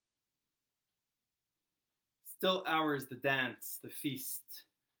Still ours the dance, the feast,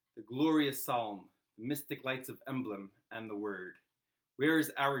 the glorious psalm, the mystic lights of emblem, and the word. Where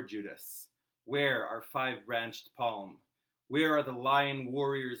is our Judas? Where our five-branched palm? Where are the lion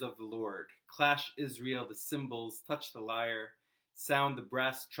warriors of the Lord? Clash Israel the cymbals, touch the lyre, sound the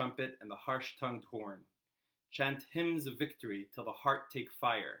brass trumpet and the harsh-tongued horn. Chant hymns of victory till the heart take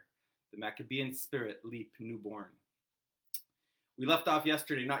fire, the Maccabean spirit leap newborn. We left off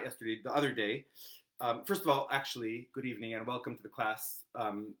yesterday, not yesterday, the other day. First of all, actually, good evening and welcome to the class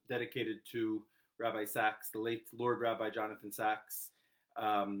dedicated to Rabbi Sachs, the late Lord Rabbi Jonathan Sachs,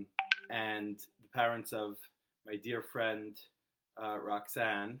 and the parents of my dear friend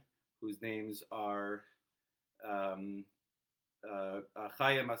Roxanne, whose names are Chaya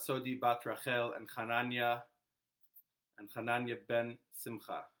Masodi Bat Rachel and Hananya ben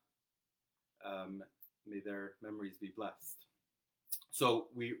Simcha. May their memories be blessed. So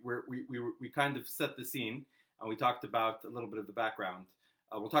we kind of set the scene, and we talked about a little bit of the background.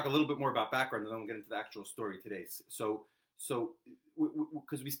 We'll talk a little bit more about background, and then we'll get into the actual story today. So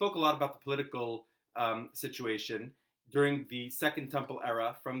because we spoke a lot about the political situation during the Second Temple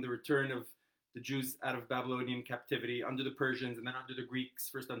era, from the return of the Jews out of Babylonian captivity under the Persians, and then under the Greeks,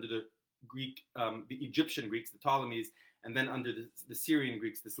 first under the Egyptian Greeks, the Ptolemies, and then under the Syrian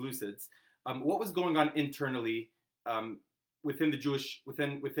Greeks, the Seleucids. What was going on internally within the Jewish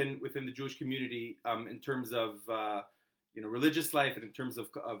community in terms of religious life and in terms of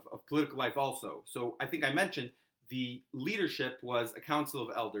political life also. So I think I mentioned the leadership was a council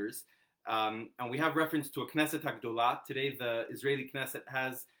of elders, and we have reference to a Knesset HaGdolah. Today the Israeli Knesset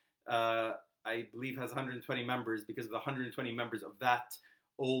has, I believe, has 120 members because of the 120 members of that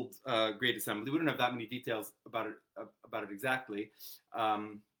old Great Assembly. We don't have that many details about it exactly.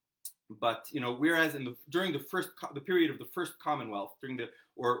 But whereas during the period of the first Commonwealth, during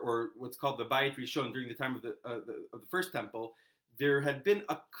or what's called the Bayit Rishon, during the time of the first temple, there had been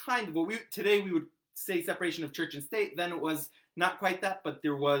a kind of today we would say separation of church and state. Then it was not quite that, but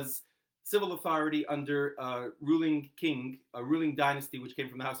there was civil authority under a ruling king, a ruling dynasty which came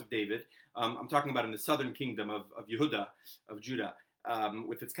from the house of David. I'm talking about in the southern kingdom of Yehuda, of Judah,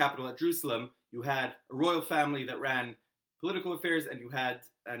 with its capital at Jerusalem. You had a royal family that ran political affairs, and you had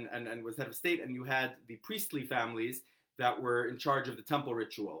and was head of state, and you had the priestly families that were in charge of the temple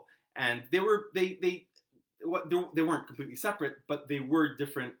ritual, and they weren't completely separate, but they were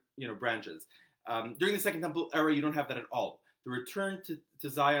different branches. During the Second Temple era, you don't have that at all. The return to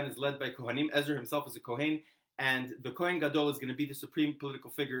Zion is led by Kohanim. Ezra himself is a Kohen, and the Kohen Gadol is going to be the supreme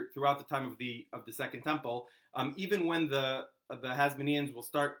political figure throughout the time of the Second Temple. Even when the Hasmoneans will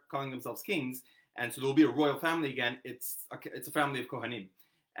start calling themselves kings, and so there will be a royal family again. It's a family of Kohanim,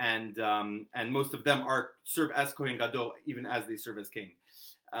 and most of them serve as Kohen Gadol even as they serve as king,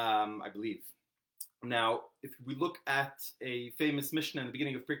 I believe. Now, if we look at a famous Mishnah in the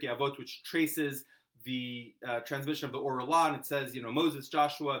beginning of Pirkei Avot, which traces the transmission of the oral law, and it says, Moses,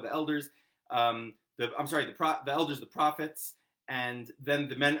 Joshua, the elders, the elders, the prophets, and then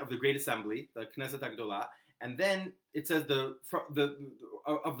the men of the Great Assembly, the Knesset HaGdolah. And then it says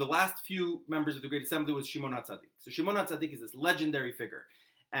of the last few members of the Great Assembly was Shimon HaTzadik. So Shimon HaTzadik is this legendary figure,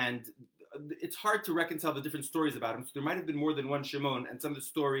 and it's hard to reconcile the different stories about him. So there might have been more than one Shimon, and some of the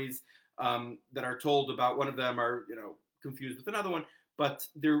stories that are told about one of them are confused with another one. But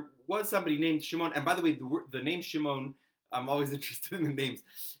there was somebody named Shimon, and by the way, the name Shimon, I'm always interested in the names.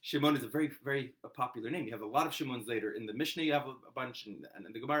 Shimon is a very, very popular name. You have a lot of Shimons later. In the Mishnah, you have a bunch, and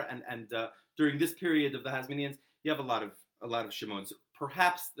in the Gemara, and during this period of the Hasmoneans, you have a lot of Shimons.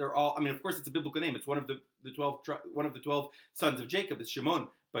 Perhaps they're all. Of course, it's a biblical name. It's one of the 12 sons of Jacob is Shimon.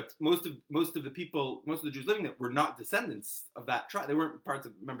 But most of the people, most of the Jews living there, were not descendants of that tribe. They weren't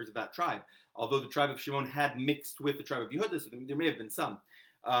members of that tribe. Although the tribe of Shimon had mixed with the tribe of Yehuda, so there may have been some.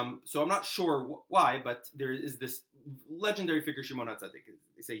 So I'm not sure why, but there is this legendary figure, Shimon HaTzadik.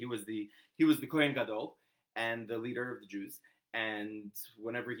 They say he was the Kohen Gadol and the leader of the Jews. And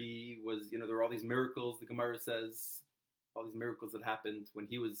whenever he was, there were all these miracles. The Gemara says all these miracles that happened when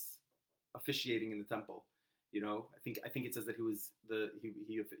he was officiating in the temple. I think it says that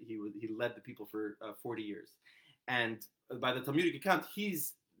he led the people for 40 years. And by the Talmudic account,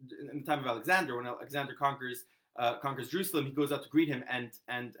 he's in the time of Alexander, when Alexander conquers Jerusalem, he goes out to greet him and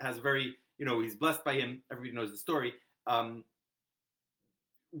has a very, he's blessed by him. Everybody knows the story. But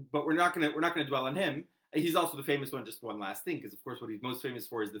we're not gonna dwell on him. He's also the famous one. Just one last thing, because of course what he's most famous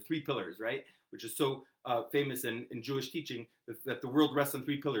for is the three pillars, right? Which is so famous in Jewish teaching that the world rests on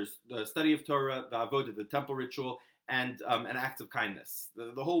three pillars: the study of Torah, the avodah, the temple ritual, and an act of kindness.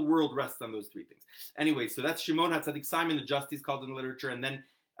 The whole world rests on those three things. Anyway, so that's Shimon HaTzadik, Simon the Just, he's called in the literature, and then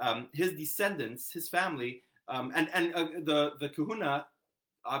his descendants, his family, The kahuna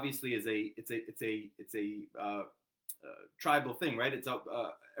obviously is a tribal thing, right? It's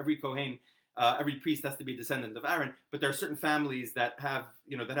every kohen, every priest has to be a descendant of Aaron, but there are certain families that have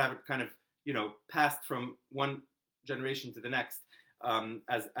it kind of passed from one generation to the next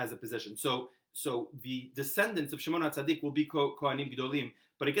as a position. So the descendants of Shimon HaTzadik will be Kohanim Gedolim,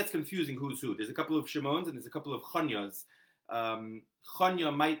 but it gets confusing who's who. There's a couple of Shimons and there's a couple of Chanyas.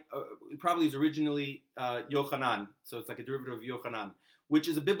 Chanya probably is originally Yochanan, so it's like a derivative of Yochanan, which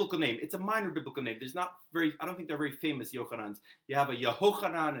is a biblical name. It's a minor biblical name. I don't think they're very famous Yochanans. You have a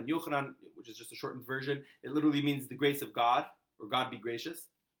Yehochanan and Yochanan, which is just a shortened version. It literally means the grace of God, or God be gracious.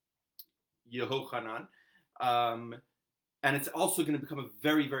 Yehochanan. And it's also going to become a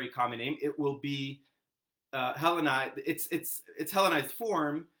very, very common name. It will be Hellenized. It's Hellenized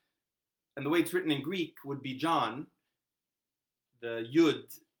form, and the way it's written in Greek would be John. The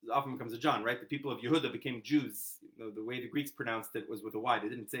Yud often becomes a John, right? The people of Yehuda became Jews. The way the Greeks pronounced it was with a Y. They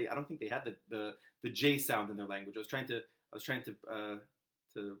didn't say. I don't think they had the J sound in their language. I was trying to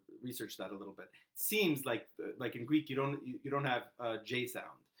research that a little bit. It seems like in Greek you don't have a J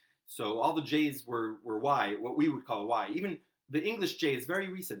sound. So all the J's were Y, what we would call a Y. Even the English J is very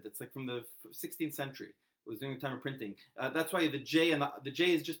recent. It's like from the 16th century. It was during the time of printing. That's why the J the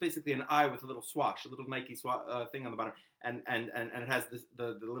J is just basically an I with a little swash, a little Nike thing on the bottom, and it has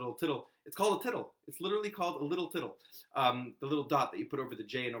the little tittle. It's called a tittle. It's literally called a little tittle. The little dot that you put over the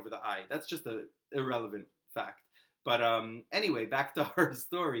J and over the I. That's just an irrelevant fact. But anyway, back to our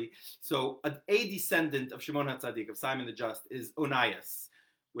story. So a descendant of Shimon HaTzadik, of Simon the Just, is Onias,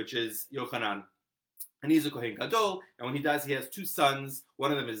 which is Yochanan. And he's a Kohen Gadol, and when he dies, he has two sons.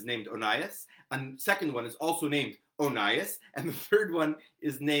 One of them is named Onias, and the second one is also named Onias, and the third one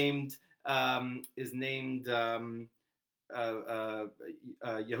is named Yehoshua,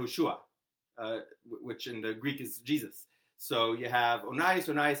 which in the Greek is Jesus. So you have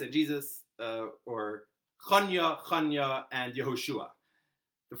Onias, and Jesus, or Chanya, and Yehoshua.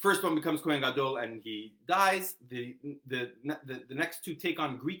 The first one becomes Kohen Gadol, and he dies. The next two take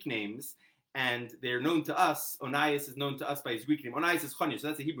on Greek names, and they're known to us. Onias is known to us by his Greek name. Onias is Chanya, so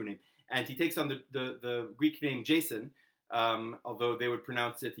that's a Hebrew name. And he takes on the Greek name Jason, although they would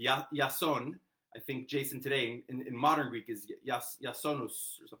pronounce it Yason. I think Jason today in modern Greek is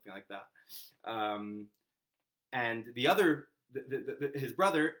Yasonus or something like that. And the other, his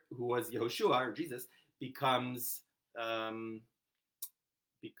brother, who was Yehoshua, or Jesus, becomes I'm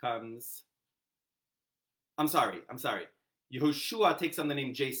sorry. Yehoshua takes on the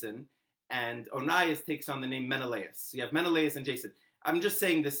name Jason, and Onias takes on the name Menelaus. So you have Menelaus and Jason. I'm just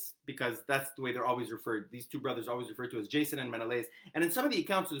saying this because that's the way they're always referred. These two brothers are always referred to as Jason and Menelaus. And in some of the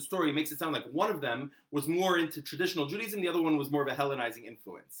accounts of the story, it makes it sound like one of them was more into traditional Judaism, the other one was more of a Hellenizing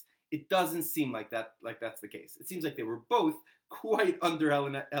influence. It doesn't seem like that's the case. It seems like they were both quite under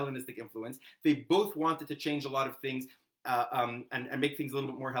Hellenistic influence. They both wanted to change a lot of things and make things a little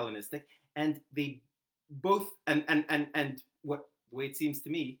bit more Hellenistic. And they both and what the way it seems to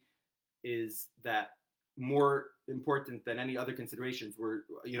me is that more important than any other considerations were,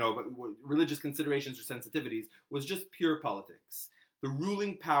 religious considerations or sensitivities, was just pure politics. The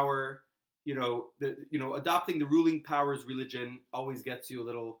ruling power, adopting the ruling power's religion always gets you a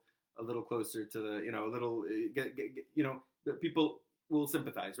little closer to the people will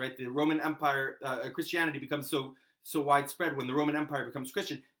sympathize, right? The Roman Empire, Christianity becomes so widespread when the Roman Empire becomes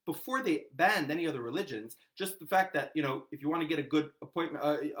Christian. Before they banned any other religions, just the fact that, if you want to get a good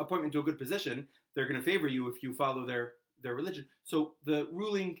appointment to a good position, they're going to favor you if you follow their religion. So the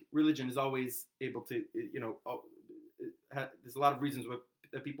ruling religion is always able to, there's a lot of reasons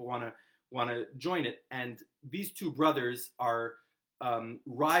that people want to join it. And these two brothers are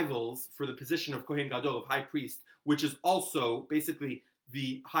rivals for the position of Kohen Gadol, of high priest, which is also basically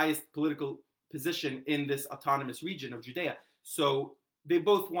the highest political position in this autonomous region of Judea. So they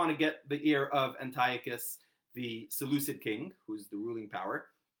both want to get the ear of Antiochus, the Seleucid king, who's the ruling power.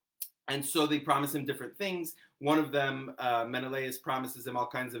 And so they promise him different things. One of them, Menelaus, promises him all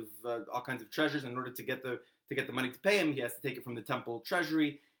kinds of treasures. In order to get the money to pay him, he has to take it from the temple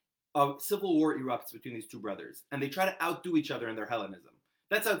treasury. A civil war erupts between these two brothers, and they try to outdo each other in their Hellenism.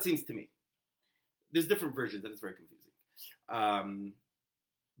 That's how it seems to me. There's different versions, and it's very confusing.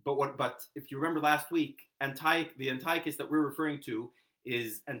 But if you remember last week, the Antiochus that we're referring to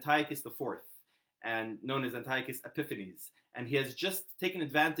is Antiochus IV, and known as Antiochus Epiphanes. And he has just taken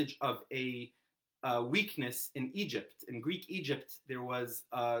advantage of a weakness in Egypt. In Greek Egypt, there was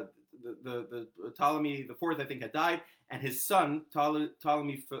the Ptolemy IV, I think, had died, and his son,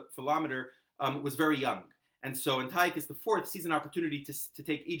 Ptolemy Philometor, was very young. And so Antiochus IV sees an opportunity to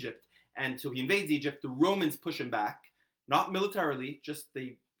take Egypt. and so he invades Egypt. The Romans push him back, not militarily, just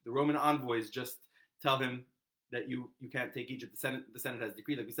the Roman envoys just tell him that you can't take Egypt. The Senate has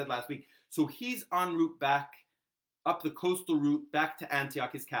decreed, like we said last week. So he's en route back up the coastal route back to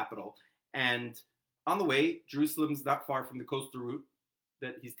Antioch, his capital, and on the way, Jerusalem's not far from the coastal route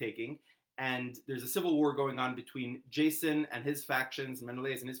that he's taking, and there's a civil war going on between Jason and his factions,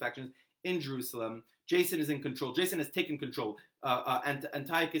 Menelaus and his factions in Jerusalem. Jason is in control. Jason has taken control.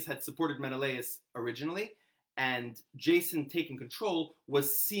 Antiochus had supported Menelaus originally, and Jason taking control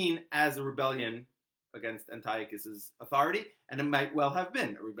was seen as a rebellion against Antiochus's authority, and it might well have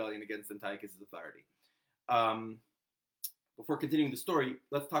been a rebellion against Antiochus's authority. Before continuing the story,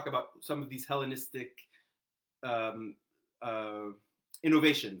 let's talk about some of these Hellenistic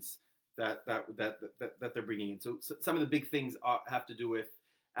innovations that they're bringing in. So some of the big things have to do with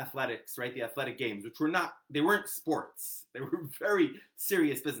athletics, right? The athletic games, which they weren't sports. They were very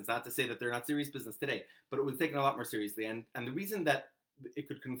serious business. Not to say that they're not serious business today, but it was taken a lot more seriously. And the reason that it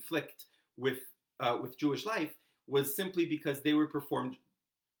could conflict with Jewish life was simply because they were performed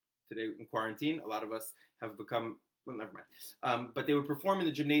today in quarantine. A lot of us have become, well, never mind. But they would perform in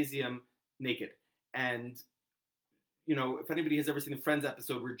the gymnasium naked. And if anybody has ever seen the Friends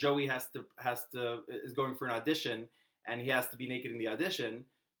episode where Joey is going for an audition and he has to be naked in the audition,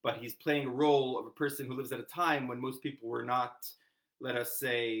 but he's playing a role of a person who lives at a time when most people were not, let us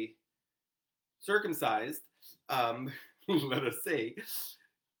say, circumcised. Let us say.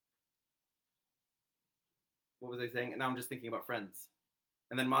 What was I saying? And now I'm just thinking about Friends.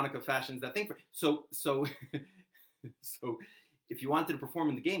 And then Monica fashions that thing for so if you wanted to perform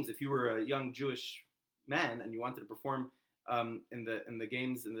in the games, if you were a young Jewish man and you wanted to perform in the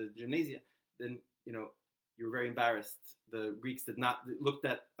games in the gymnasia, then you were very embarrassed. The Greeks looked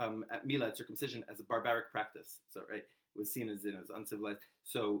at Mila, at circumcision, as a barbaric practice. So right, it was seen as uncivilized.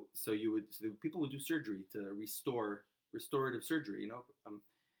 So people would do surgery to restorative surgery.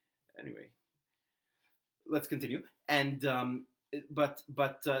 Anyway, let's continue. And so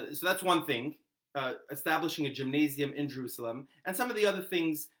that's one thing. Establishing a gymnasium in Jerusalem, and some of the other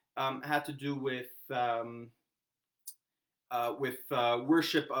things had to do with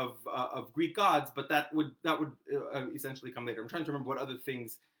worship of Greek gods, but that would essentially come later. I'm trying to remember what other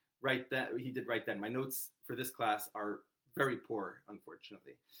things he did right then. My notes for this class are very poor,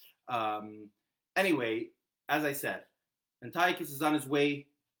 unfortunately. Anyway, as I said, Antiochus is on his way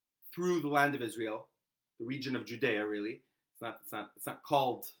through the land of Israel, the region of Judea. Really, it's not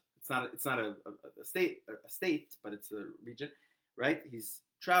called. It's not a state, but it's a region, right? He's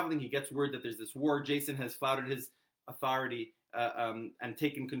traveling. He gets word that there's this war. Jason has flouted his authority and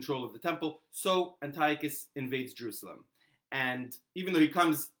taken control of the temple. So Antiochus invades Jerusalem. And even though he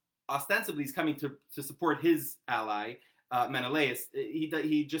comes, ostensibly he's coming to support his ally, Menelaus,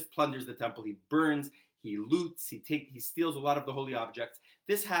 he just plunders the temple. He burns, he loots, he steals a lot of the holy objects.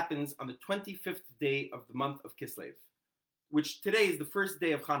 This happens on the 25th day of the month of Kislev, which today is the first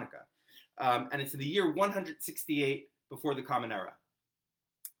day of Hanukkah. And it's in the year 168 before the Common Era.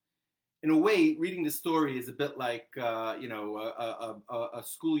 In a way, reading this story is a bit like, a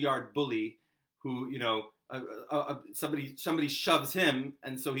schoolyard bully who, somebody shoves him,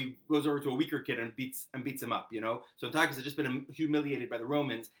 and so he goes over to a weaker kid and beats him up. So Antiochus had just been humiliated by the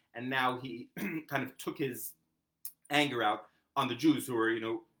Romans, and now he kind of took his anger out on the Jews who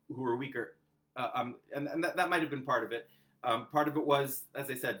were weaker, and that might have been part of it. Part of it was, as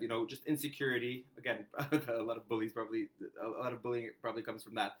I said, just insecurity. Again, a lot of bullying probably comes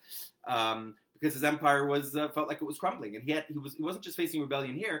from that, because his empire felt like it was crumbling, and he wasn't just facing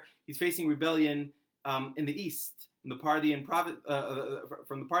rebellion here; he's facing rebellion in the east, in the Parthian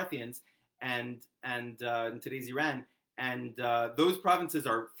from the Parthians, and in today's Iran, and those provinces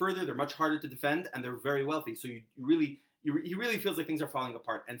are further. They're much harder to defend, and they're very wealthy. So he really feels like things are falling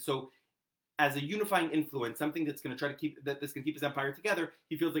apart, and so, as a unifying influence, something that's going to try to keep his empire together,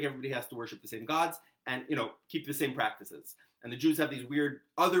 he feels like everybody has to worship the same gods and keep the same practices. And the Jews have these weird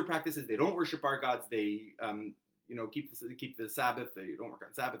other practices. They don't worship our gods. They keep the Sabbath. They don't work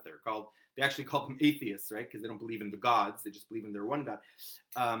on Sabbath. They actually call them atheists, right? Because they don't believe in the gods. They just believe in their one God.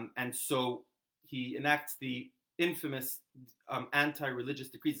 And so he enacts the infamous anti-religious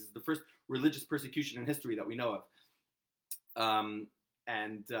decrees. This is the first religious persecution in history that we know of.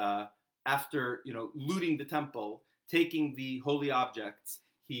 After looting the temple, taking the holy objects,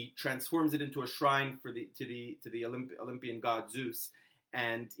 he transforms it into a shrine to the Olympian god Zeus,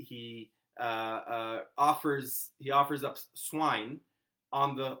 and he offers up swine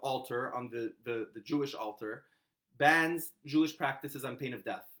on the altar, on the Jewish altar, bans Jewish practices on pain of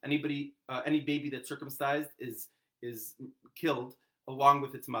death. Any baby that's circumcised is killed along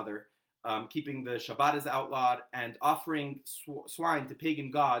with its mother. keeping the Shabbat is outlawed, and offering swine to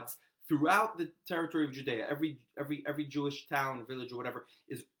pagan gods throughout the territory of Judea. Every Jewish town, village, or whatever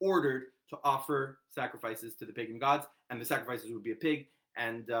is ordered to offer sacrifices to the pagan gods, and the sacrifices would be a pig.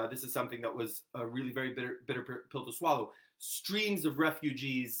 And this is something that was a really very bitter pill to swallow. Streams of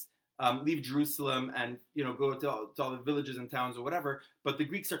refugees leave Jerusalem and go to all the villages and towns or whatever. But the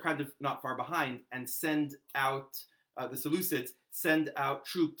Greeks are kind of not far behind and send out the Seleucids send out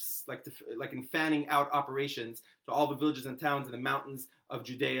troops like in fanning out operations to all the villages and towns in the mountains of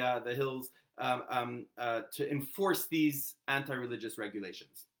Judea, the hills, to enforce these anti-religious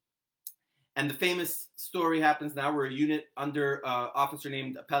regulations. And the famous story happens now where a unit under an officer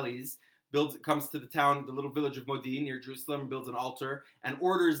named Apelles comes to the town, the little village of Modin near Jerusalem, builds an altar, and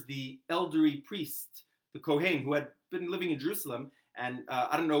orders the elderly priest, the Kohen, who had been living in Jerusalem, and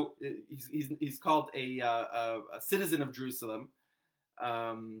I don't know, he's called a citizen of Jerusalem.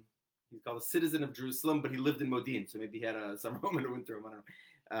 He's called a citizen of Jerusalem, but he lived in Modin, so maybe he had a summer home and a winter home.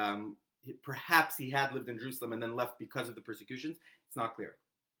 I don't know. Perhaps he had lived in Jerusalem and then left because of the persecutions. It's not clear.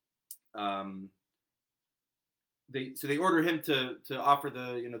 They order him to offer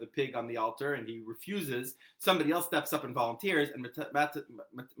the pig on the altar, and he refuses. Somebody else steps up and volunteers, and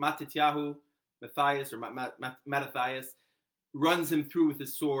Matityahu, Mattathias, runs him through with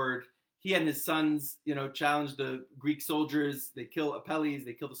his sword. He and his sons, challenge the Greek soldiers. They kill Apelles.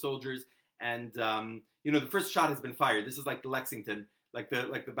 They kill the soldiers, and the first shot has been fired. This is like the Lexington, like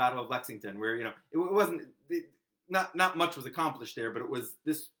the Battle of Lexington, where it wasn't not much was accomplished there, but it was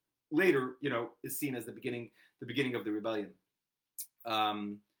this later, is seen as the beginning of the rebellion.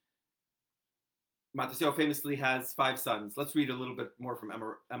 Matisyahu famously has 5 sons. Let's read a little bit more from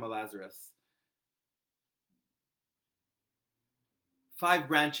Emma Lazarus. 5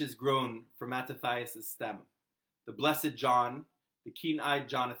 branches grown from Mattathias' stem: the blessed John, the keen-eyed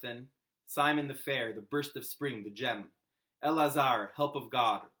Jonathan, Simon the fair, the burst of spring, the gem, Eleazar, help of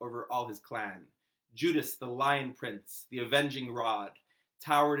God over all his clan, Judas the lion prince, the avenging rod,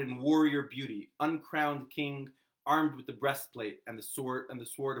 towered in warrior beauty, uncrowned king, armed with the breastplate and the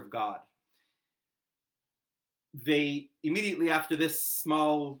sword of God. They immediately after this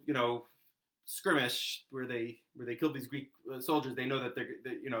small, skirmish where they killed these Greek soldiers, they know that they're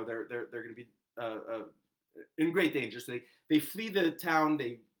going to be in great danger. So they flee the town,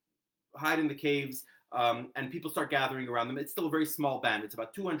 they hide in the caves, and people start gathering around them. It's still a very small band. It's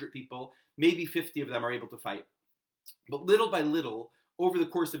about 200 people. Maybe 50 of them are able to fight. But little by little, over the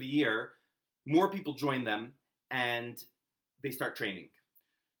course of a year, more people join them, and they start training.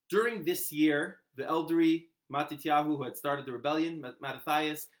 During this year, the elderly Matityahu, who had started the rebellion,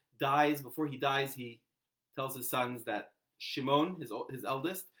 Mattathias, dies. Before he dies, he tells his sons that Shimon, his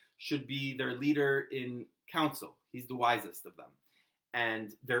eldest, should be their leader in council. He's the wisest of them.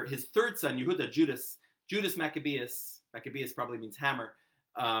 And his third son, Yehuda, Judas Maccabeus probably means hammer,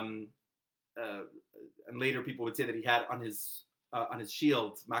 and later people would say that he had on his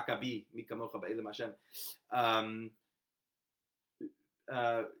shield, Maccabi, Mika Mocha Ba'elim Hashem.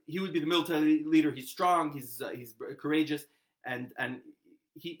 He would be the military leader. He's strong. He's courageous, and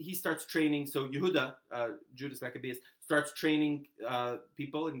he starts training. So Yehuda, Judas Maccabeus, starts training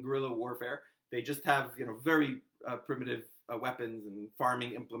people in guerrilla warfare. They just have very primitive weapons and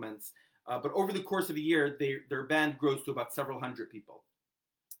farming implements. But over the course of a year, their band grows to about several hundred people.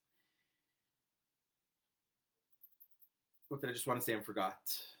 What did I just want to say and forgot?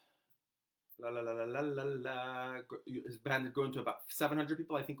 His band had grown to about 700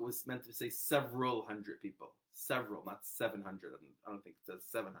 people. I think it was meant to say several hundred people. Several, not 700. I don't think it says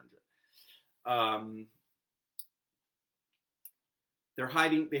 700.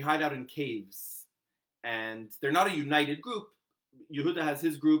 They hide out in caves, and they're not a united group. Yehuda has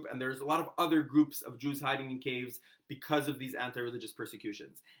his group, and there's a lot of other groups of Jews hiding in caves because of these anti-religious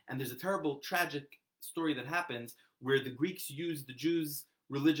persecutions. And there's a terrible, tragic story that happens where the Greeks use the Jews'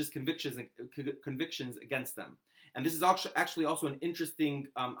 religious convictions against them. And this is actually also an interesting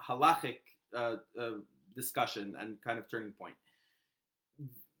halachic discussion and kind of turning point.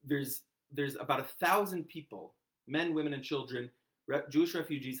 There's about 1,000 people, men, women, and children, Jewish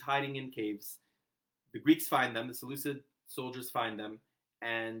refugees hiding in caves. The Greeks find them, the Seleucid soldiers find them,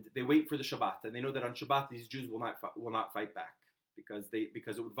 and they wait for the Shabbat. And they know that on Shabbat these Jews will not fight back because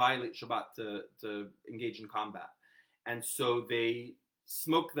it would violate Shabbat to engage in combat. And so they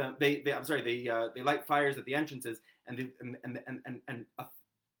smoke them. They light fires at the entrances, and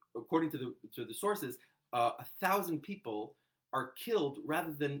according to the sources, 1,000 people are killed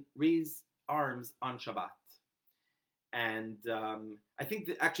rather than raise arms on Shabbat. And I think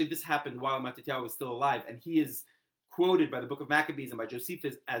that actually this happened while Matityahu was still alive, and he is quoted by the Book of Maccabees and by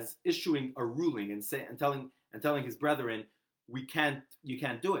Josephus as issuing a ruling and telling his brethren, you can't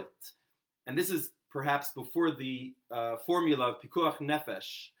do it. And this is perhaps before the formula of pikuach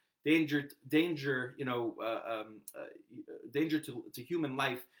nefesh, danger to human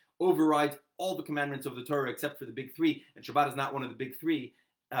life overrides all the commandments of the Torah except for the big three, and Shabbat is not one of the big three.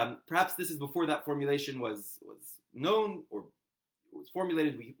 Perhaps this is before that formulation was known or was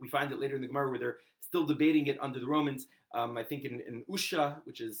formulated. We find it later in the Gemara where they're still debating it under the Romans. I think in Usha,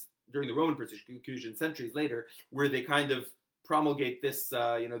 which is during the Roman persecution centuries later, where they kind of promulgate this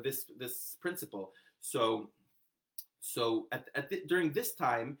this principle. So during this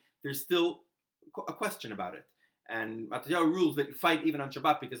time, there's still a question about it, and Mattityahu rules that you fight even on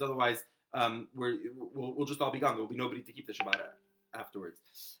Shabbat because otherwise we'll just all be gone. There will be nobody to keep the Shabbat afterwards.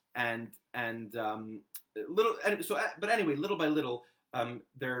 But anyway, little by little,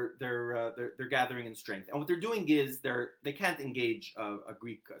 they're gathering in strength, and what they're doing is they can't engage a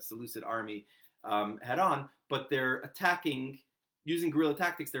Greek Seleucid army head on, but they're attacking using guerrilla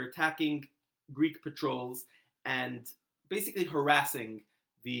tactics. They're attacking Greek patrols and basically harassing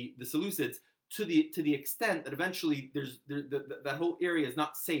the Seleucids to the extent that eventually that whole area is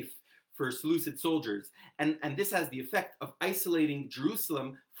not safe for Seleucid soldiers, and this has the effect of isolating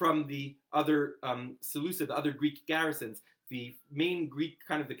Jerusalem from the other Seleucid, the other Greek garrisons. The main Greek,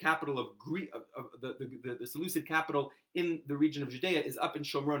 kind of the capital of Greek, the Seleucid capital in the region of Judea is up in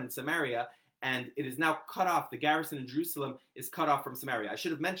Shomron in Samaria, and it is now cut off. The garrison in Jerusalem is cut off from Samaria. I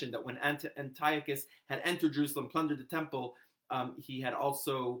should have mentioned that when Antiochus had entered Jerusalem, plundered the temple, he had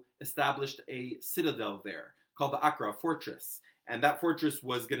also established a citadel there called the Acra, fortress. And that fortress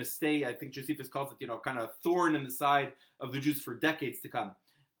was going to stay, I think Josephus calls it, kind of a thorn in the side of the Jews for decades to come.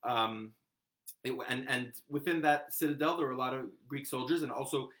 And within that citadel, there were a lot of Greek soldiers and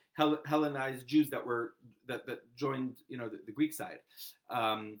also Hellenized Jews that joined, the Greek side.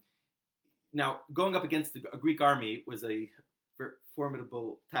 Now, going up against a Greek army was a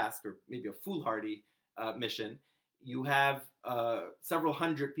formidable task, or maybe a foolhardy mission. You have several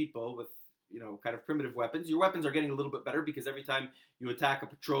hundred people with kind of primitive weapons. Your weapons are getting a little bit better because every time you attack a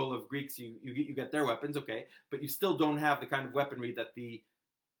patrol of Greeks, you get their weapons, okay, but you still don't have the kind of weaponry that the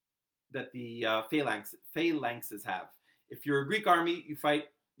phalanxes have. If you're a Greek army, you fight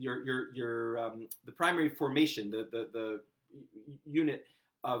the primary formation, the unit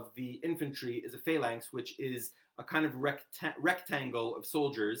of the infantry is a phalanx, which is a kind of rectangle of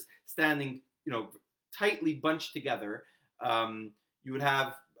soldiers standing, tightly bunched together. You would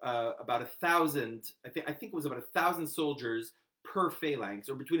have about 1,000. I think it was about 1,000 soldiers per phalanx,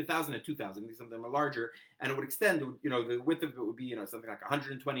 or between 1,000 and 2,000. Some of them are larger, and it would extend. The width of it would be something like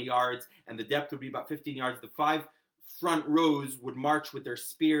 120 yards, and the depth would be about 15 yards. The 5 front rows would march with their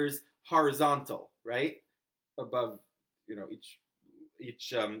spears horizontal, right, above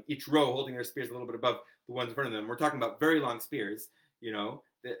each row, holding their spears a little bit above the ones in front of them. We're talking about very long spears.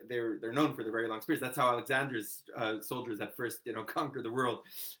 They're known for their very long spears. That's how Alexander's soldiers at first, conquered the world,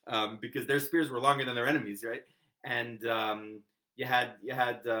 because their spears were longer than their enemies, right? And you had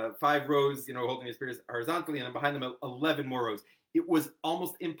 5 rows, holding their spears horizontally, and then behind them 11 more rows. It was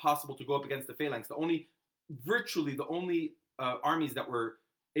almost impossible to go up against the phalanx. Virtually the only armies that were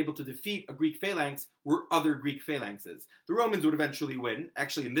able to defeat a Greek phalanx were other Greek phalanxes. The Romans would eventually win.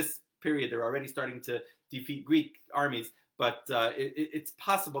 Actually, in this period, they're already starting to defeat Greek armies. But it's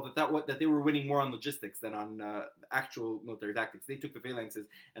possible that they were winning more on logistics than on actual military tactics. They took the phalanxes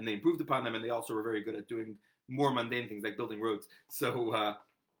and they improved upon them, and they also were very good at doing more mundane things like building roads.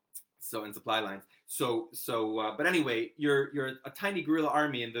 And supply lines. But anyway, you're a tiny guerrilla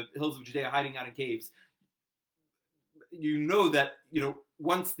army in the hills of Judea, hiding out in caves. You know that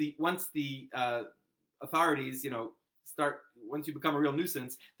once the authorities once you become a real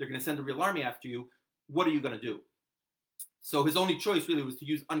nuisance, they're going to send a real army after you. What are you going to do? So his only choice really was to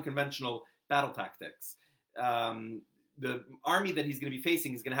use unconventional battle tactics. The army that he's going to be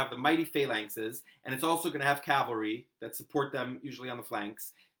facing is going to have the mighty phalanxes, and it's also going to have cavalry that support them, usually on the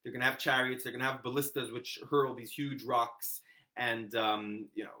flanks. They're going to have chariots. They're going to have ballistas, which hurl these huge rocks, and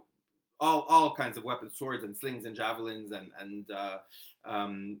all kinds of weapons, swords and slings and javelins, and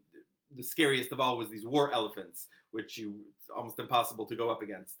the scariest of all was these war elephants, which it's almost impossible to go up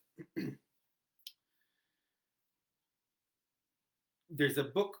against. There's a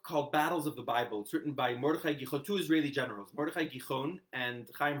book called Battles of the Bible. It's written by Mordechai Gichon, 2 Israeli generals, Mordechai Gichon and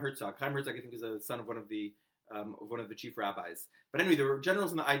Chaim Herzog. Chaim Herzog, I think, is a son of one of the chief rabbis. But anyway, there were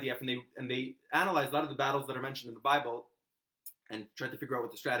generals in the IDF, and they analyzed a lot of the battles that are mentioned in the Bible and tried to figure out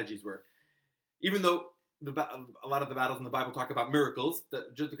what the strategies were. Even though a lot of the battles in the Bible talk about miracles,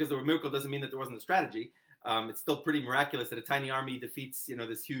 just because there were miracles doesn't mean that there wasn't a strategy. It's still pretty miraculous that a tiny army defeats,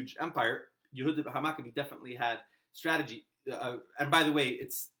 this huge empire. Yehuda HaMaccabi definitely had strategy. And by the way,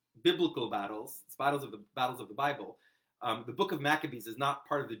 it's biblical battles. It's battles of the Bible. The book of Maccabees is not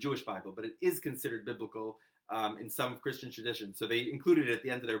part of the Jewish Bible, but it is considered biblical in some Christian traditions. So they included it at the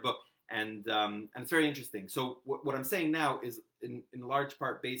end of their book, and it's very interesting. So what I'm saying now is in large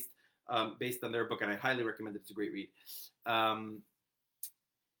part based on their book, and I highly recommend it. It's a great read.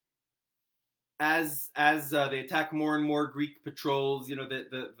 As they attack more and more Greek patrols, the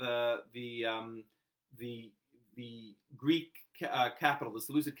Greek capital, the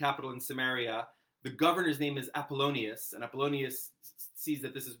Seleucid capital in Samaria, the governor's name is Apollonius, and Apollonius sees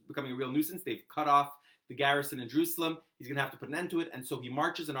that this is becoming a real nuisance. They've cut off the garrison in Jerusalem. He's going to have to put an end to it, and so he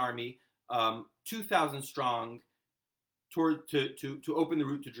marches an army, 2,000 strong, to open the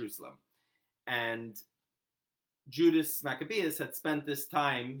route to Jerusalem. And Judas Maccabeus had spent this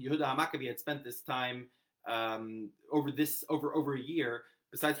time, Yehuda HaMaccabi had spent this time over a year,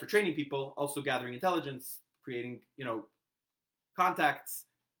 besides for training people, also gathering intelligence, creating, contacts,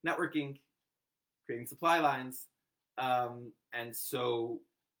 networking, creating supply lines. And so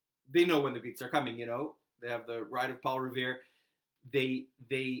they know when the Greeks are coming, they have the ride of Paul Revere. And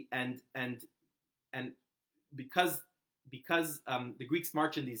because the Greeks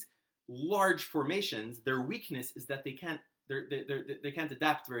march in these large formations, their weakness is that they can't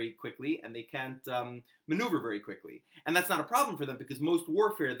adapt very quickly, and they can't maneuver very quickly. And that's not a problem for them, because most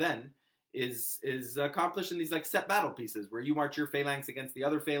warfare then is accomplished in these like set battle pieces where you march your phalanx against the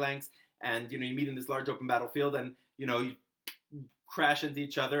other phalanx, and you meet in this large open battlefield, and you crash into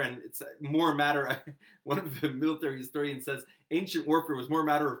each other, and it's more a matter. One of the military historians says ancient warfare was more a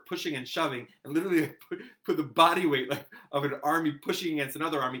matter of pushing and shoving, and literally put the body weight of an army pushing against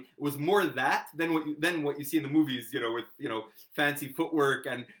another army. It was more that than what you see in the movies, with fancy footwork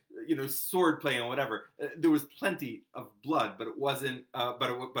and sword play and whatever. There was plenty of blood, but it wasn't.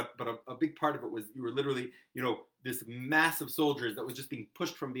 But a big part of it was you were literally this mass of soldiers that was just being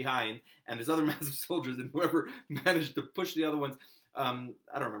pushed from behind, and this other mass of soldiers, and whoever managed to push the other ones. I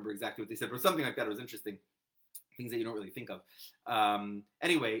don't remember exactly what they said, but something like that. It was interesting. Things that you don't really think of.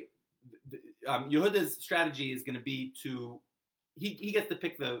 Anyway, Yehuda's strategy is going to be he gets to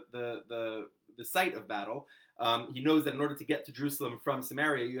pick the site of battle. He knows that in order to get to Jerusalem from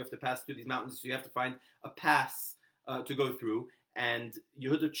Samaria, you have to pass through these mountains, so you have to find a pass to go through. And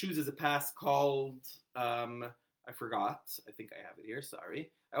Yehuda chooses a pass called, I forgot. I think I have it here.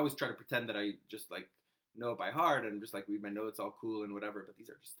 Sorry. I always try to pretend that I just know it by heart and just read my notes all cool and whatever, but these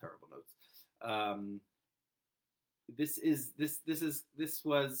are just terrible notes. This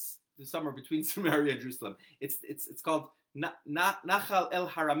was the summer between Samaria and Jerusalem. It's called Nachal El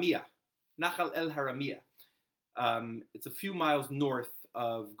Haramia. Nachal El Haramia. It's a few miles north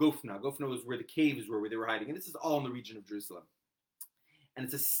of Gofna. Gofna was where the caves were, where they were hiding, and this is all in the region of Jerusalem. And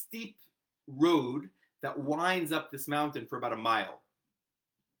it's a steep road that winds up this mountain for about a mile.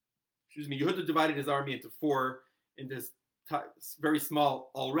 Yehuda divided his army into his very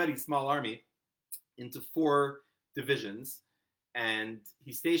already small army, into 4 divisions, and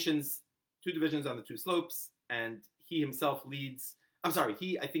he stations 2 divisions on the 2 slopes, and he himself leads. I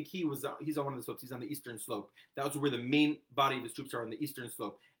think he's on one of the slopes. He's on the eastern slope. That was where the main body of his troops are, on the eastern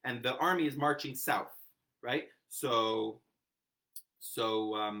slope, and the army is marching south, right? So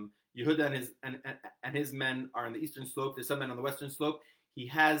Yehuda and his men are on the eastern slope. There's some men on the western slope. He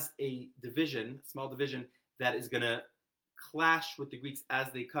has a small division, that is going to clash with the Greeks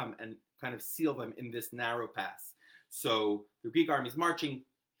as they come and kind of seal them in this narrow pass. So the Greek army is marching.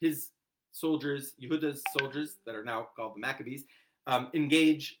 His soldiers, Yehuda's soldiers, that are now called the Maccabees,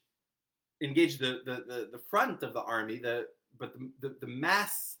 engage the front of the army. But the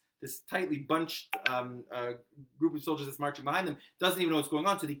mass, this tightly bunched group of soldiers that's marching behind them, doesn't even know what's going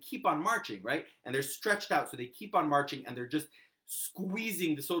on. So they keep on marching, right? And they're stretched out. So they keep on marching, and they're just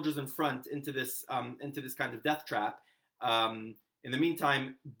squeezing the soldiers in front into this kind of death trap. In the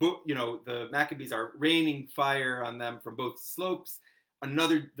meantime, the Maccabees are raining fire on them from both slopes.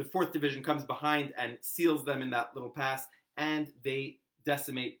 The 4th division comes behind and seals them in that little pass, and they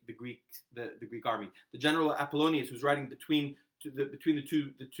decimate the Greek army. The general Apollonius, who's riding between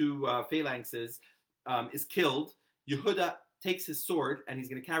the two phalanxes, is killed. Yehuda takes his sword, and he's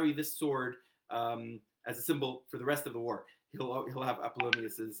going to carry this sword as a symbol for the rest of the war. He'll have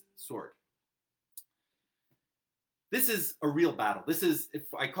Apollonius's sword. This is a real battle. This is, if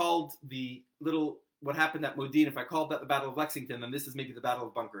I called what happened at Modin, if I called that the Battle of Lexington, then this is maybe the Battle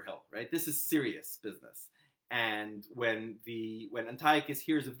of Bunker Hill, right? This is serious business. And when Antiochus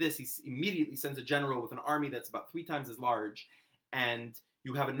hears of this, he immediately sends a general with an army that's about 3 times as large, and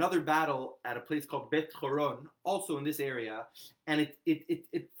You have another battle at a place called Bet Choron, also in this area, and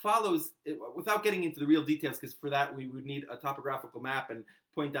it follows, without getting into the real details, because for that we would need a topographical map and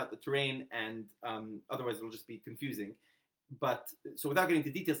point out the terrain, and otherwise it'll just be confusing. But so without getting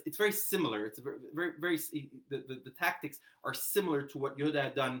into details, it's very similar. It's a very the tactics are similar to what Yehuda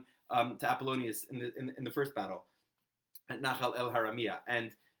had done to Apollonius in the first battle at Nachal El Haramia,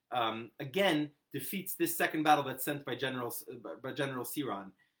 and again defeats this second battle that's sent by General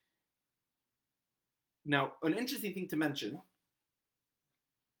Siron. Now, an interesting thing to mention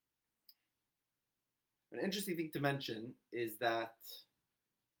is that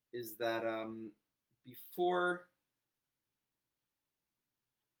before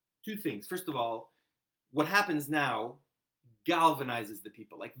two things. First of all, what happens now galvanizes the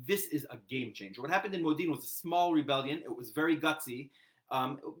people. Like, this is a game changer. What happened in Modin was a small rebellion. It was very gutsy,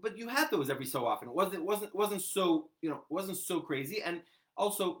 but you had those every so often. It wasn't so, wasn't so crazy. And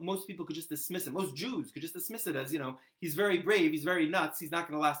also, most people could just dismiss it. Most Jews could just dismiss it as, he's very brave, he's very nuts, he's not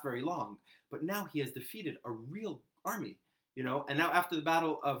going to last very long. But now he has defeated a real army, and now after the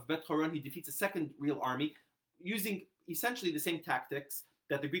Battle of Bet Horon, he defeats a second real army using essentially the same tactics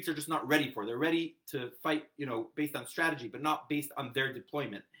that the Greeks are just not ready for. They're ready to fight, based on strategy, but not based on their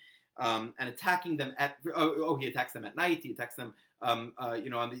deployment. And attacking them he attacks them at night. He attacks them, on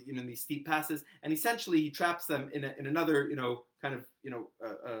the, in these steep passes, and essentially he traps them in another, kind of,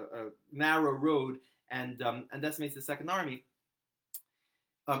 narrow road, and decimates the second army.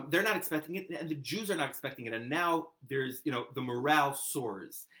 They're not expecting it, and the Jews are not expecting it. And now there's, the morale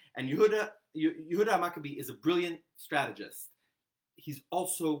soars. And Yehuda Maccabi is a brilliant strategist. He's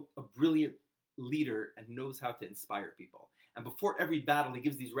also a brilliant leader and knows how to inspire people. And before every battle, he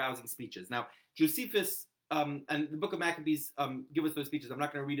gives these rousing speeches. Now, Josephus and the Book of Maccabees give us those speeches. I'm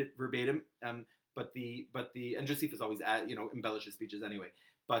not going to read it verbatim, but and Josephus always embellishes speeches anyway.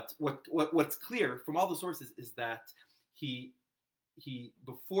 But what's clear from all the sources is that he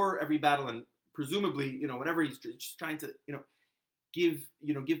before every battle, and presumably whenever he's just trying to give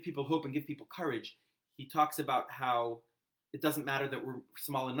people hope and give people courage, he talks about how it doesn't matter that we're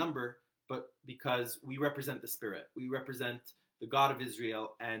small in number, but because we represent the Spirit. We represent the God of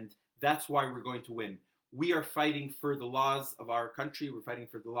Israel, and that's why we're going to win. We are fighting for the laws of our country. We're fighting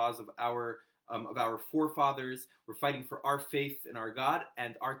for the laws of our forefathers. We're fighting for our faith in our God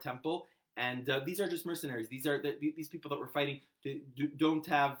and our temple. And these are just mercenaries. These are these people that we're fighting. They don't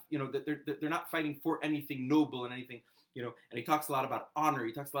have, they're not fighting for anything noble and anything. And he talks a lot about honor.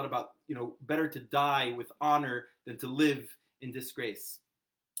 He talks a lot about, better to die with honor than to live in disgrace.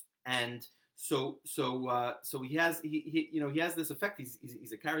 And so he has this effect.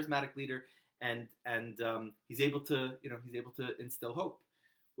 He's a charismatic leader, and he's able to instill hope,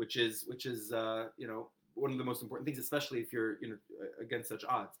 which is one of the most important things, especially if you're against such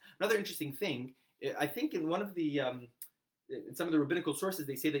odds. Another interesting thing, I think in one of the in some of the rabbinical sources,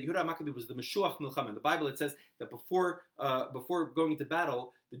 they say that Yehuda Maccabi was the Meshuach Milchama. In the Bible, it says that before going into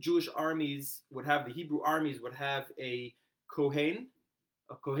battle, the Jewish armies the Hebrew armies would have a Kohen.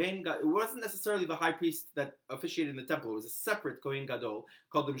 A Kohen, it wasn't necessarily the high priest that officiated in the temple. It was a separate Kohen Gadol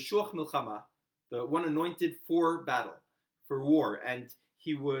called the Meshuach Milchama, the one anointed for battle, for war, and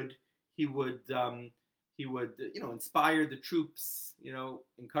he would inspire the troops,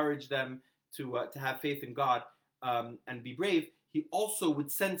 encourage them to have faith in God, and be brave. He also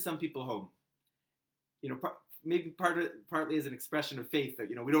would send some people home. Maybe partly as an expression of faith that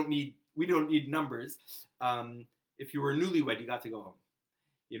we don't need numbers. If you were newlywed, you got to go home.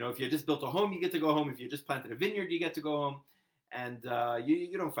 If you just built a home, you get to go home. If you just planted a vineyard, you get to go home. And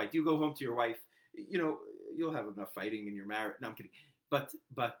you don't fight. You go home to your wife. You'll have enough fighting in your marriage. No, I'm kidding. But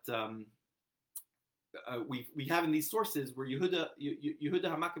we have in these sources where Yehuda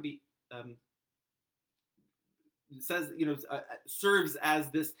HaMaccabi says, serves as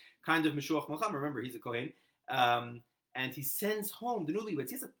this kind of Meshuach Milchama. Remember, he's a Kohen. And he sends home the newlyweds.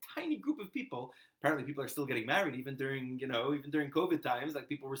 He has a tiny group of people. Apparently, people are still getting married, even during COVID times. Like,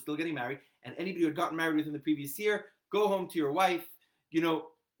 people were still getting married. And anybody who had gotten married within the previous year, go home to your wife.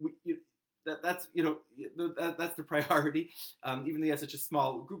 That's the priority. Even though he has such a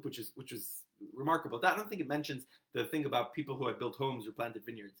small group, which is remarkable. I don't think it mentions the thing about people who had built homes or planted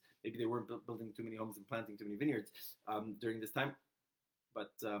vineyards. Maybe they weren't building too many homes and planting too many vineyards during this time.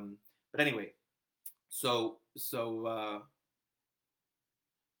 But anyway. So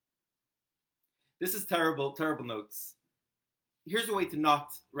this is terrible notes. Here's a way to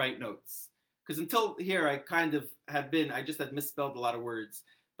not write notes. Because until here, I just had misspelled a lot of words.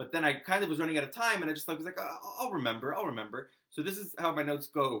 But then I kind of was running out of time, and I just was like, I'll remember. So this is how my notes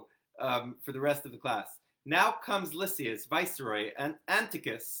go for the rest of the class. Now comes Lysias, viceroy, and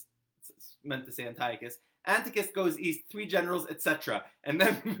Antiochus, it's meant to say Antiochus. Antiochus goes east, 3 generals, etc. And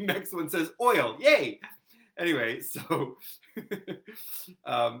then the next one says oil, yay! Anyway, so,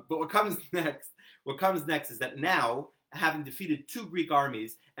 but what comes next? What comes next is that now, having defeated 2 Greek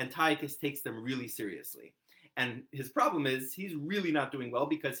armies, Antiochus takes them really seriously. And his problem is he's really not doing well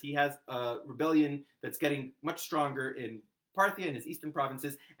because he has a rebellion that's getting much stronger in Parthia and his eastern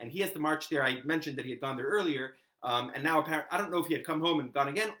provinces, and he has to march there. I mentioned that he had gone there earlier, and now apparently I don't know if he had come home and gone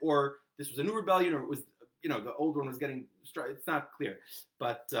again, or this was a new rebellion, or it was the old one was getting. It's not clear,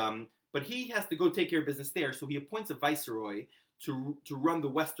 but he has to go take care of business there. So he appoints a viceroy to run the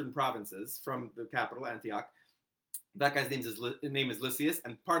western provinces from the capital Antioch. That guy's name is Lysias,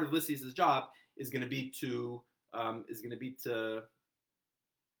 and part of Lysias's job is going to be to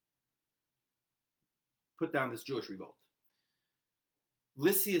put down this Jewish revolt.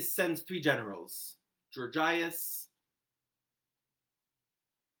 Lysias sends 3 generals, Gorgias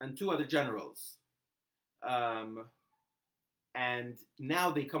and 2 other generals. And now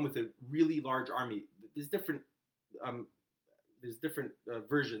they come with a really large army. There's different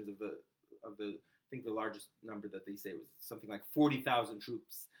versions of the. I think the largest number that they say was something like 40,000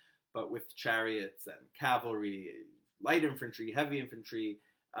 troops, but with chariots and cavalry, light infantry, heavy infantry,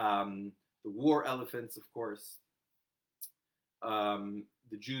 the war elephants, of course.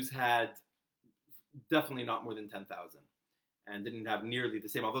 The Jews had definitely not more than 10,000, and didn't have nearly the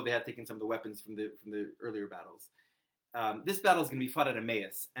same, although they had taken some of the weapons from the earlier battles. This battle is going to be fought at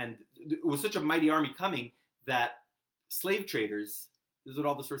Emmaus, and it was such a mighty army coming that slave traders, this is what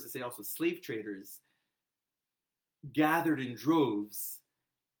all the sources say also, slave traders gathered in droves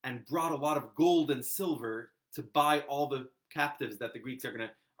and brought a lot of gold and silver to buy all the captives that the Greeks are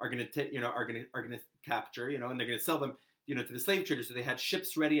gonna capture, and they're gonna sell them, to the slave traders. So they had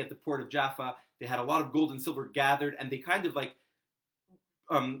ships ready at the port of Jaffa. They had a lot of gold and silver gathered, and they kind of like,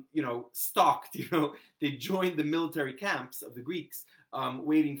 stalked. They joined the military camps of the Greeks,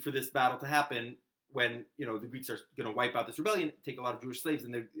 waiting for this battle to happen. When the Greeks are going to wipe out this rebellion, take a lot of Jewish slaves,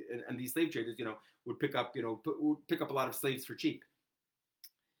 and these slave traders, would pick up a lot of slaves for cheap.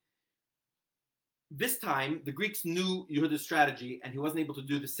 This time, the Greeks knew Yehuda's strategy, and he wasn't able to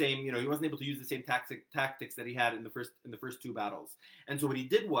do the same. He wasn't able to use the same tactics that he had in the first 2 battles. And so what he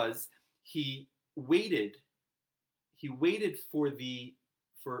did was he waited. He waited for the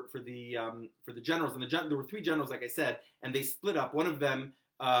generals, and there were 3 generals, like I said, and they split up. One of them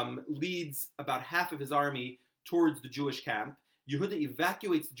leads about half of his army towards the Jewish camp. Yehuda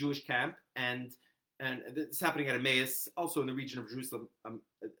evacuates the Jewish camp, and it's happening at Emmaus, also in the region of Jerusalem.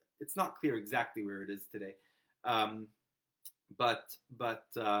 It's not clear exactly where it is today, but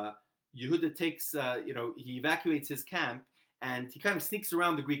Yehuda takes, he evacuates his camp, and he kind of sneaks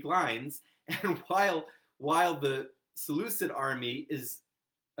around the Greek lines. And while the Seleucid army is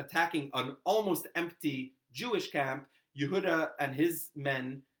attacking an almost empty Jewish camp, Yehuda and his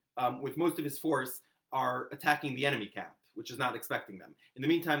men, with most of his force, are attacking the enemy camp, which is not expecting them. In the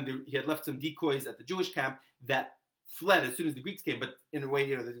meantime, he had left some decoys at the Jewish camp that fled as soon as the Greeks came, but in a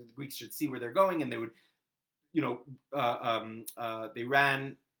way, the Greeks should see where they're going, and they would,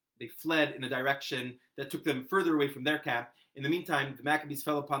 they fled in a direction that took them further away from their camp. In the meantime, the Maccabees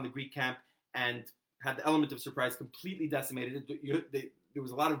fell upon the Greek camp and had the element of surprise completely decimated. There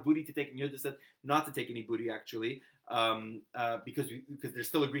was a lot of booty to take, and Yehuda said not to take any booty, actually, because there's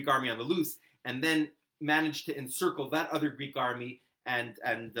still a Greek army on the loose, and then managed to encircle that other Greek army and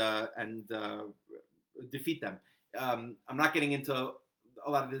defeat them. I'm not getting into a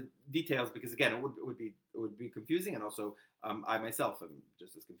lot of the details because, again, it would be confusing, and also I myself am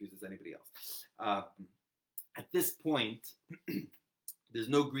just as confused as anybody else. At this point, there's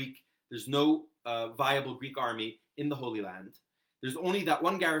no viable Greek army in the Holy Land. There's only that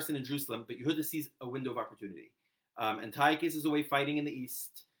one garrison in Jerusalem, but Yehuda sees a window of opportunity. Antiochus is away fighting in the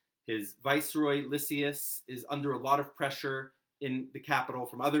east. His viceroy, Lysias, is under a lot of pressure in the capital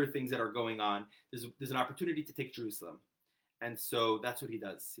from other things that are going on. There's an opportunity to take Jerusalem. And so that's what he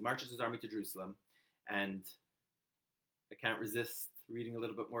does. He marches his army to Jerusalem. And I can't resist reading a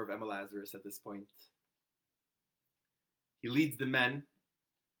little bit more of Emma Lazarus at this point. He leads the men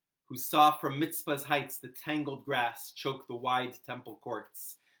who saw from Mitzpah's heights the tangled grass choke the wide temple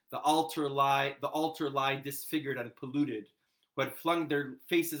courts. The altar lie disfigured and polluted, who had flung their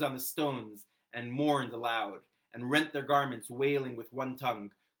faces on the stones and mourned aloud, and rent their garments, wailing with one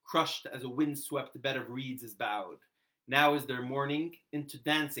tongue, crushed as a wind-swept bed of reeds is bowed. Now is their mourning into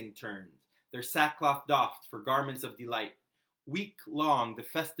dancing turned, their sackcloth doffed for garments of delight. Week long the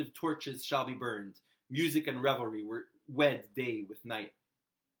festive torches shall be burned, music and revelry were wed day with night.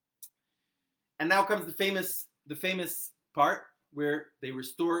 And now comes the famous part where they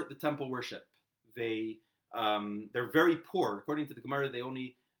restore the temple worship. They're very poor. According to the Gemara, they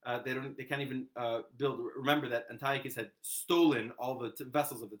can't even build. Remember that Antiochus had stolen all the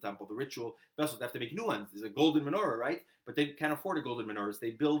vessels of the temple, the ritual vessels. They have to make new ones. There's a golden menorah, right? But they can't afford a golden menorah. So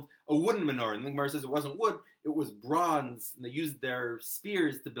they build a wooden menorah. And the Gemara says it wasn't wood, it was bronze, and they used their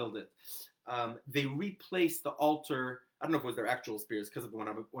spears to build it. They replaced the altar. I don't know if it was their actual spears because of what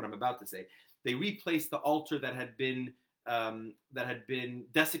I'm about to say. They replaced the altar that had been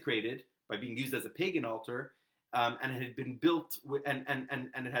desecrated by being used as a pagan altar, and it had been built and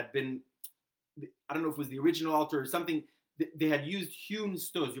it had been, I don't know if it was the original altar or something. They had used hewn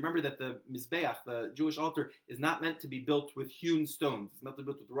stones. You remember that the Mizbeach, the Jewish altar, is not meant to be built with hewn stones. It's meant to be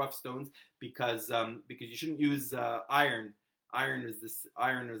built with rough stones because you shouldn't use iron. Iron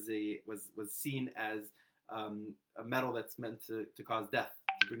was seen as a metal that's meant to cause death,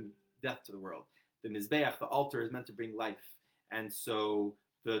 to bring death to the world. The Mizbeach, the altar, is meant to bring life, and so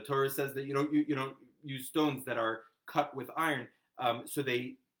the Torah says that you don't use stones that are cut with iron. So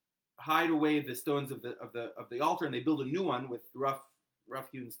they hide away the stones of the altar, and they build a new one with rough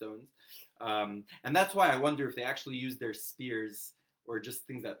hewn stones. And that's why I wonder if they actually used their spears or just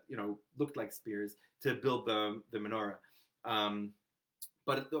things that looked like spears to build the menorah.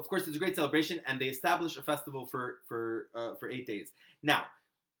 But of course, it's a great celebration, and they establish a festival for 8 days. Now,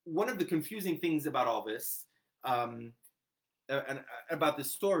 one of the confusing things about all this, and about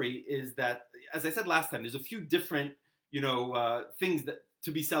this story, is that, as I said last time, there's a few different, things that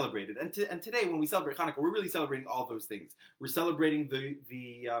to be celebrated. And today, when we celebrate Hanukkah, we're really celebrating all those things. We're celebrating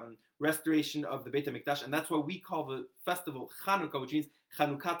the restoration of the Beit HaMikdash, and that's why we call the festival Hanukkah, which means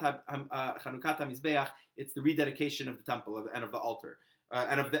Chanukat HaMizbeach. It's the rededication of the temple and of the altar,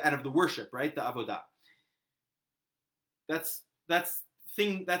 and of the worship, right? The avodah. That's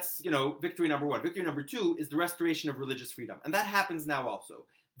victory number one. Victory number two is the restoration of religious freedom, and that happens now also.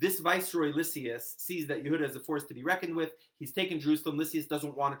 This viceroy Lysias sees that Yehuda is a force to be reckoned with. He's taken Jerusalem. Lysias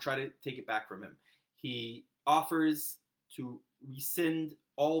doesn't want to try to take it back from him. He offers to rescind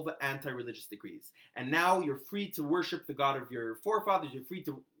all the anti-religious decrees, and now you're free to worship the God of your forefathers. You're free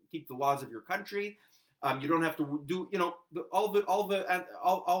to keep the laws of your country. You don't have to do,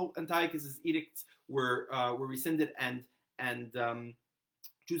 all Antiochus's edicts were rescinded, and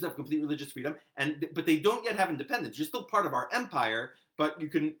Jews have complete religious freedom, but they don't yet have independence. You're still part of our empire, but you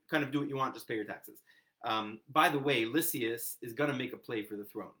can kind of do what you want, just pay your taxes. By the way, Lysias is going to make a play for the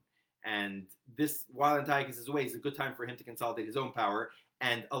throne, and this, while Antiochus is away, is a good time for him to consolidate his own power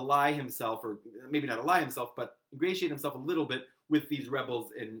and ally himself, or maybe not ally himself, but ingratiate himself a little bit with these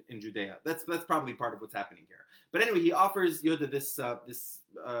rebels in Judea. That's probably part of what's happening here. But anyway, he offers Yehuda this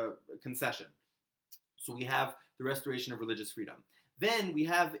concession. So we have the restoration of religious freedom. Then we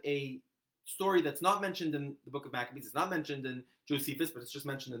have a story that's not mentioned in the book of Maccabees. It's not mentioned in Josephus, but it's just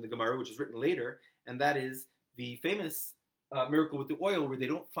mentioned in the Gemara, which is written later, and that is the famous miracle with the oil, where they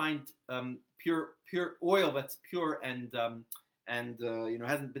don't find pure oil that's pure and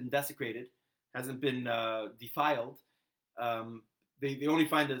hasn't been desecrated, hasn't been defiled. They only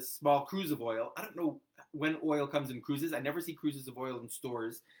find a small cruse of oil. I don't know when oil comes in cruises. I never see cruises of oil in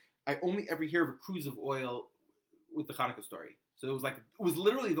stores. I only ever hear of a cruise of oil with the Hanukkah story. So it was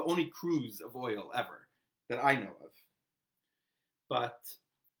literally the only cruise of oil ever that I know of. But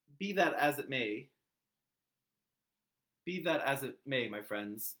be that as it may, my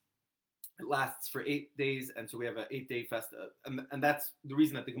friends, it lasts for 8 days, and so we have an 8-day festival, and that's the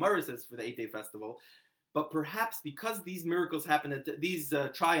reason that the Gemara says for the 8-day festival. But perhaps because these miracles happen these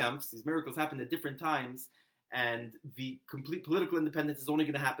miracles happen at different times, and the complete political independence is only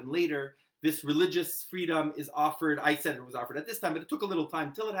going to happen later, this religious freedom is offered. I said it was offered at this time, but it took a little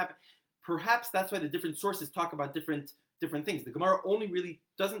time till it happened. Perhaps that's why the different sources talk about different things. The Gemara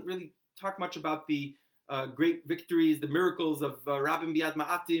doesn't really talk much about the great victories, the miracles of Rabim Biad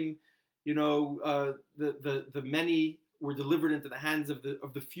Ma'atim. The many were delivered into the hands of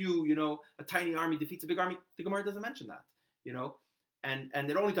the few. A tiny army defeats a big army. The Gemara doesn't mention that. And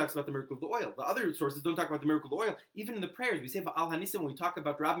it only talks about the miracle of the oil. The other sources don't talk about the miracle of the oil. Even in the prayers, we say Al Hanisim, when we talk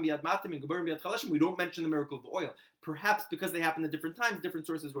about Rabim Biad Ma'atim and Geburim Biad Chalashim, we don't mention the miracle of the oil. Perhaps because they happen at different times, different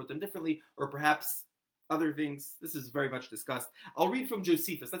sources wrote them differently, or perhaps other things. This is very much discussed. I'll read from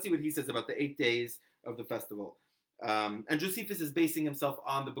Josephus. Let's see what he says about the 8 days of the festival. And Josephus is basing himself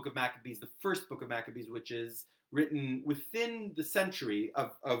on the book of Maccabees, the first book of Maccabees, which is written within the century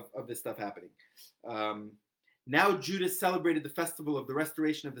of this stuff happening. Now Judah celebrated the festival of the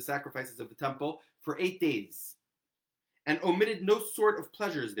restoration of the sacrifices of the temple for 8 days, and omitted no sort of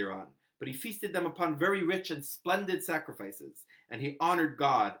pleasures thereon, but he feasted them upon very rich and splendid sacrifices, and he honored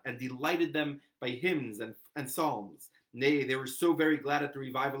God and delighted them by hymns and psalms. Nay, they were so very glad at the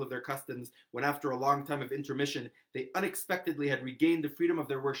revival of their customs when, after a long time of intermission, they unexpectedly had regained the freedom of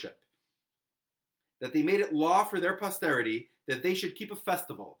their worship, that they made it law for their posterity that they should keep a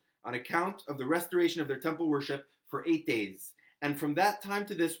festival on account of the restoration of their temple worship for 8 days. And from that time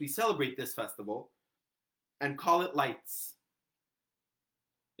to this, we celebrate this festival and call it lights.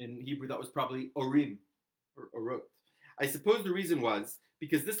 In Hebrew, that was probably Orim or Orot. I suppose the reason was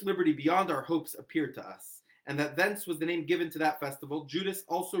because this liberty beyond our hopes appeared to us, and that thence was the name given to that festival. Judas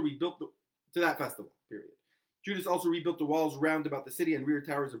also rebuilt to that festival, period. Judas also rebuilt the walls round about the city and rear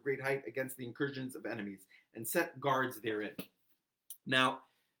towers of great height against the incursions of enemies, and set guards therein. Now,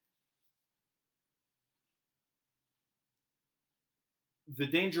 the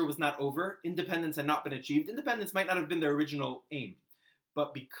danger was not over. Independence had not been achieved. Independence might not have been their original aim.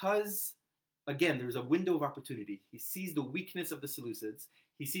 But because, again, there's a window of opportunity. He sees the weakness of the Seleucids.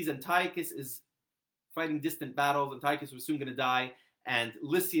 He sees Antiochus is fighting distant battles. Antiochus was soon going to die. And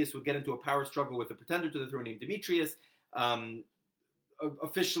Lysias would get into a power struggle with a pretender to the throne named Demetrius,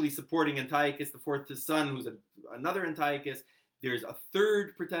 officially supporting Antiochus IV, his son, who's another Antiochus. There's a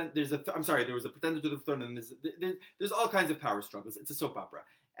third pretender. There was a pretender to the throne, and there's all kinds of power struggles. It's a soap opera,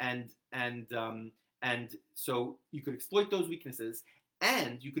 and so you could exploit those weaknesses,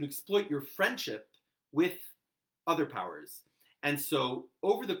 and you can exploit your friendship with other powers. And so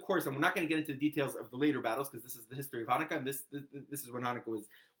over the course, and we're not going to get into the details of the later battles because this is the history of Hanukkah, and this is when Hanukkah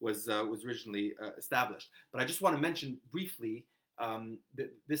was originally established. But I just want to mention briefly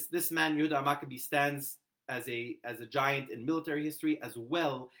that this man Yehuda Maccabi stands as a giant in military history as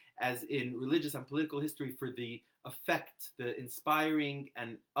well as in religious and political history for the effect, the inspiring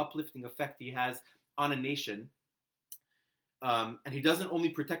and uplifting effect he has on a nation. And he doesn't only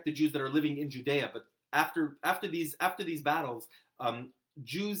protect the Jews that are living in Judea, but after these battles,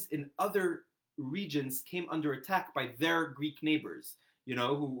 Jews in other regions came under attack by their Greek neighbors,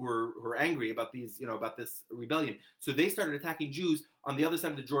 who were angry about about this rebellion. So they started attacking Jews on the other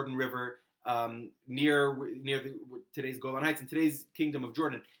side of the Jordan River, near today's Golan Heights and today's Kingdom of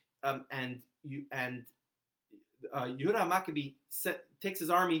Jordan. And Yehuda Maccabi takes his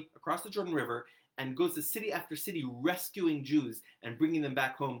army across the Jordan River and goes to city after city rescuing Jews and bringing them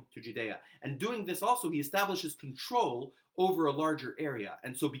back home to Judea. And doing this also, he establishes control over a larger area.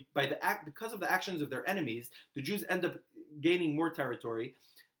 And so because of the actions of their enemies, the Jews end up gaining more territory.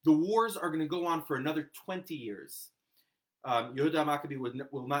 The wars are going to go on for another 20 years. Yehuda Maccabi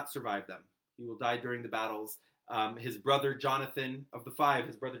will not survive them. He will die during the battles. His brother Jonathan, of the five,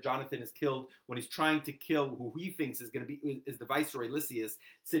 is killed when he's trying to kill who he thinks is the viceroy Lysias,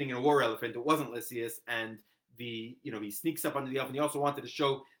 sitting in a war elephant. It wasn't Lysias, and he sneaks up under the elephant. He also wanted to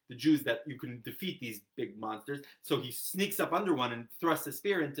show the Jews that you can defeat these big monsters. So he sneaks up under one and thrusts a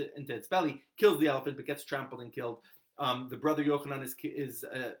spear into its belly, kills the elephant, but gets trampled and killed. The brother Yochanan is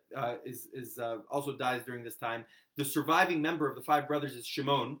also dies during this time. The surviving member of the five brothers is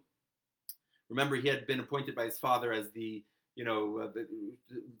Shimon. Remember, he had been appointed by his father as to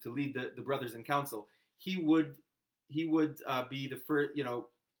lead the brothers in council. He would be the first, in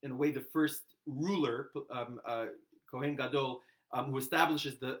a way, the first ruler, Kohen Gadol, who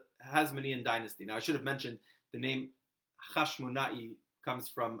establishes the Hasmonean dynasty. Now, I should have mentioned the name Hashmonai comes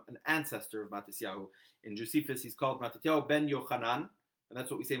from an ancestor of Matisyahu. In Josephus, he's called Matityahu ben Yochanan, and that's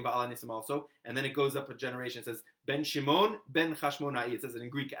what we say in Ba'al HaNisim also. And then it goes up a generation. It says Ben Shimon ben Chashmonai. It says it in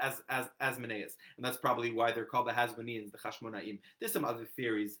Greek as Asmoneus, and that's probably why they're called the Hasmoneans, the Chashmonaim. There's some other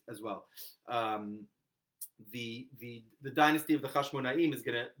theories as well. The dynasty of the Chashmonaim is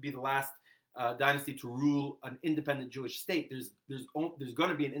going to be the last dynasty to rule an independent Jewish state. There's going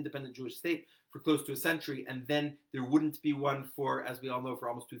to be an independent Jewish state for close to a century, and then there wouldn't be one for, as we all know, for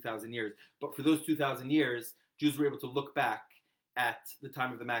almost 2,000 years. But for those 2,000 years, Jews were able to look back at the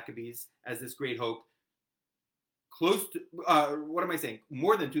time of the Maccabees as this great hope. Close to,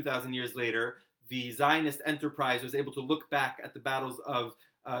 more than 2,000 years later, the Zionist enterprise was able to look back at the battles of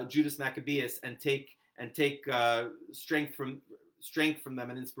Judas Maccabeus and take strength from them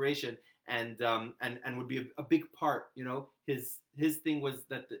and inspiration, and would be a big part. His thing was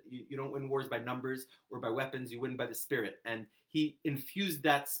that you don't win wars by numbers or by weapons, you win by the spirit, and he infused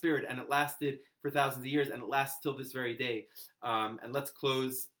that spirit, and it lasted for thousands of years, and it lasts till this very day. And let's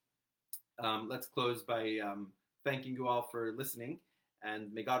close by thanking you all for listening,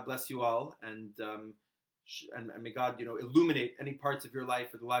 and may God bless you all, and may God illuminate any parts of your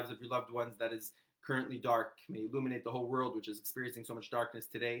life or the lives of your loved ones that is currently dark. May illuminate the whole world, which is experiencing so much darkness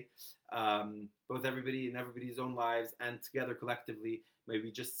today, both everybody in everybody's own lives and together collectively. May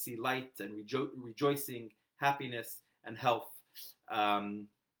we just see light and rejoicing, happiness, and health. And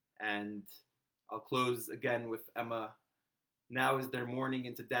I'll close again with Emma. Now is their mourning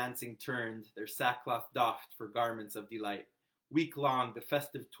into dancing turned, their sackcloth doffed for garments of delight. Week long the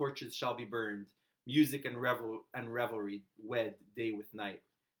festive torches shall be burned, music and revelry wed day with night.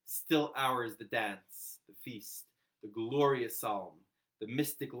 Still ours the dance, the feast, the glorious psalm, the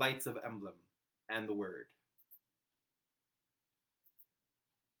mystic lights of emblem, and the word.